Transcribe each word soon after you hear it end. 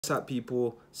What's up,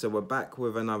 people? So we're back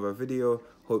with another video.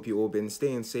 Hope you all been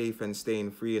staying safe and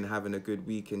staying free and having a good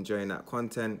week enjoying that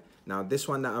content. Now this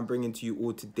one that I'm bringing to you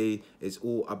all today is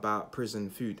all about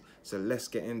prison food, so let's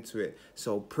get into it.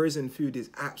 So prison food is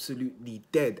absolutely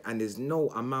dead, and there's no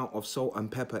amount of salt and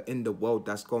pepper in the world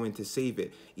that's going to save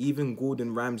it. Even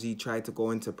Gordon Ramsay tried to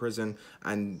go into prison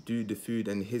and do the food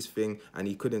and his thing, and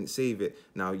he couldn't save it.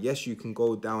 Now yes, you can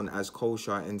go down as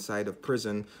kosher inside of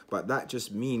prison, but that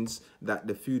just means that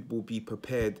the food will be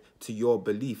prepared to your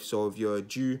belief. So if you're a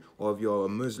Jew or if you're a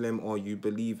Muslim or you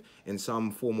believe in some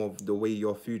form of the way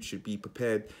your food should be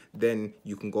prepared, then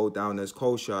you can go down as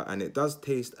kosher, and it does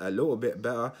taste a little bit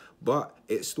better, but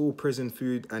it's still prison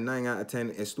food, and 9 out of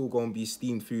 10 it's still going to be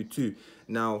steamed food too.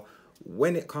 Now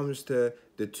when it comes to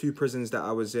the two prisons that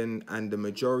I was in, and the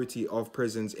majority of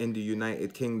prisons in the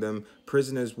United Kingdom,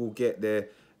 prisoners will get their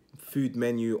food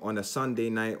menu on a Sunday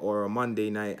night or a Monday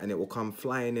night, and it will come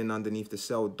flying in underneath the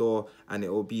cell door, and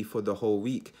it will be for the whole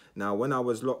week. Now when I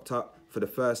was locked up for the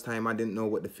first time, I didn't know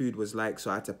what the food was like,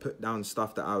 so I had to put down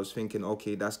stuff that I was thinking,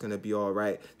 okay, that's gonna be all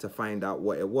right, to find out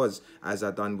what it was, as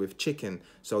I done with chicken.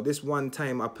 So this one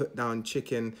time I put down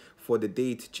chicken for the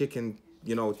date chicken,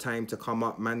 you know, time to come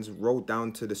up. Man's rolled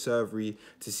down to the servery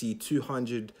to see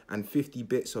 250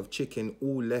 bits of chicken,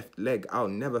 all left leg. I'll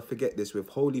never forget this, with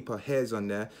whole heap of hairs on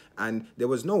there, and there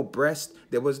was no breast,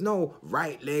 there was no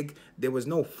right leg, there was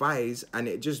no thighs, and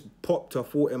it just popped a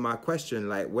thought in my question,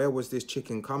 like, where was this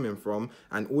chicken coming from?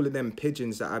 And all of them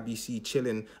pigeons that I be see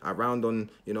chilling around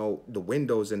on, you know, the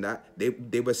windows and that,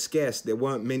 they were scarce. There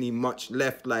weren't much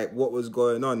left. Like, what was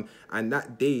going on? And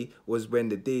that day was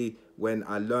the day when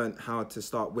I learned how to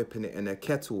start whipping it in a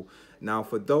kettle. Now,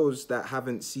 for those that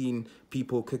haven't seen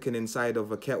people cooking inside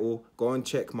of a kettle, go and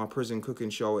check my prison cooking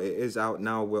show. It is out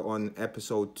now. We're on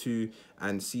episode 2,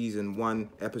 and season 1,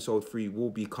 episode 3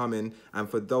 will be coming. And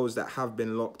for those that have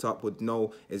been locked up would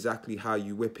know exactly how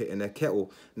you whip it in a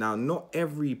kettle. Now, not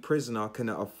every prisoner can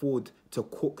afford to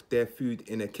cook their food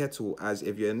in a kettle, as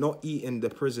if you're not eating the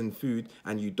prison food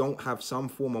and you don't have some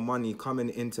form of money coming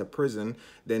into prison,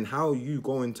 then how are you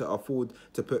going to afford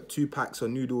to put 2 packs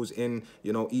of noodles in,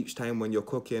 you know, each time when you're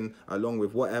cooking, along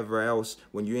with whatever else,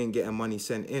 when you ain't getting money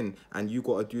sent in, and you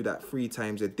got to do that 3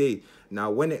 times a day?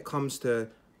 Now when it comes to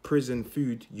prison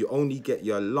food, you only get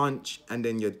your lunch and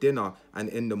then your dinner, and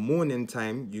in the morning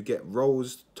time you get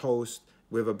rolls, toast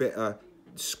with a bit of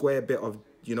square bit of,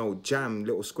 you know, jam,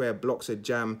 little square blocks of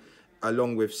jam,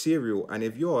 along with cereal. And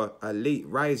if you're a late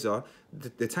riser,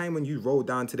 the time when you roll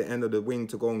down to the end of the wing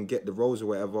to go and get the rolls or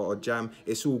whatever, or jam,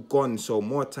 it's all gone. So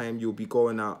more time you'll be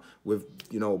going out with,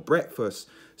 you know, breakfast.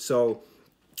 So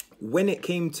when it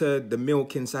came to the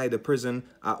milk inside the prison,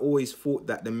 I always thought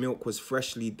that the milk was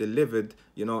freshly delivered,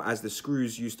 you know, as the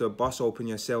screws used to bust open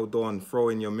your cell door and throw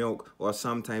in your milk, or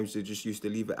sometimes they just used to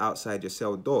leave it outside your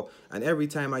cell door. And every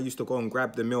time I used to go and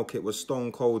grab the milk, it was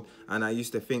stone cold, and I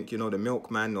used to think, you know, the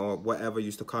milkman or whatever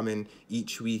used to come in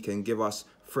each week and give us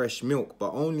fresh milk, but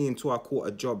only until I caught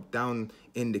a job down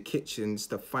in the kitchens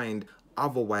to find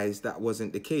otherwise that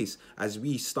wasn't the case, as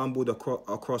we stumbled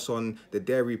across on the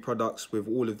dairy products with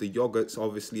all of the yogurts,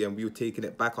 obviously, and we were taking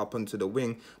it back up onto the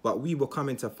wing, but we were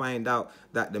coming to find out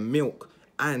that the milk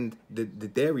and the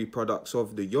dairy products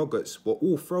of the yogurts were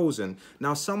all frozen.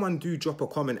 Now someone do drop a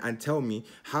comment and tell me,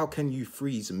 how can you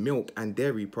freeze milk and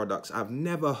dairy products? I've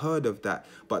never heard of that,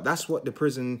 but that's what the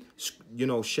prison, you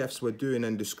know, chefs were doing.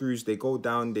 And the screws, they go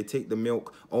down, they take the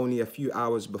milk only a few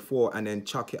hours before and then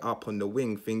chuck it up on the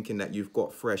wing, thinking that you've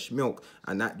got fresh milk.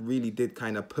 And that really did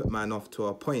kind of put man off to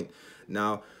a point.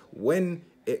 Now when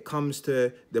it comes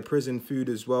to the prison food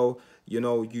as well, you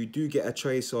know, you do get a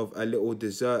choice of a little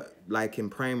dessert. Like in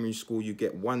primary school, you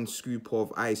get 1 scoop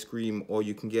of ice cream, or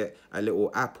you can get a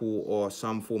little apple or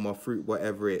some form of fruit,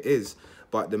 whatever it is.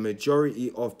 But the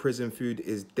majority of prison food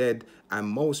is dead, and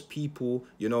most people,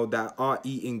 you know, that are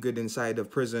eating good inside of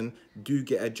prison do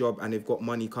get a job, and they've got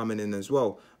money coming in as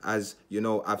well. As you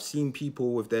know, I've seen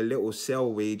people with their little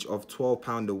cell wage of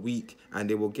 £12 a week, and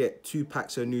they will get 2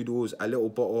 packs of noodles, a little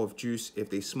bottle of juice. If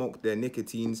they smoke their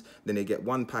nicotines, then they get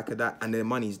 1 pack of that, and their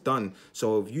money's done.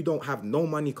 So if you don't have no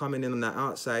money coming in on the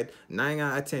outside, 9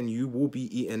 out of 10 you will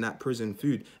be eating that prison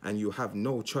food, and you have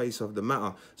no choice of the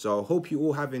matter. So I hope you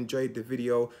all have enjoyed the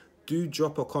video. Do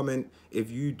drop a comment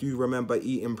if you do remember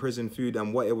eating prison food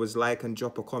and what it was like, and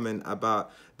drop a comment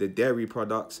about the dairy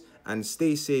products, and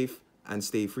stay safe and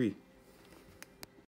stay free.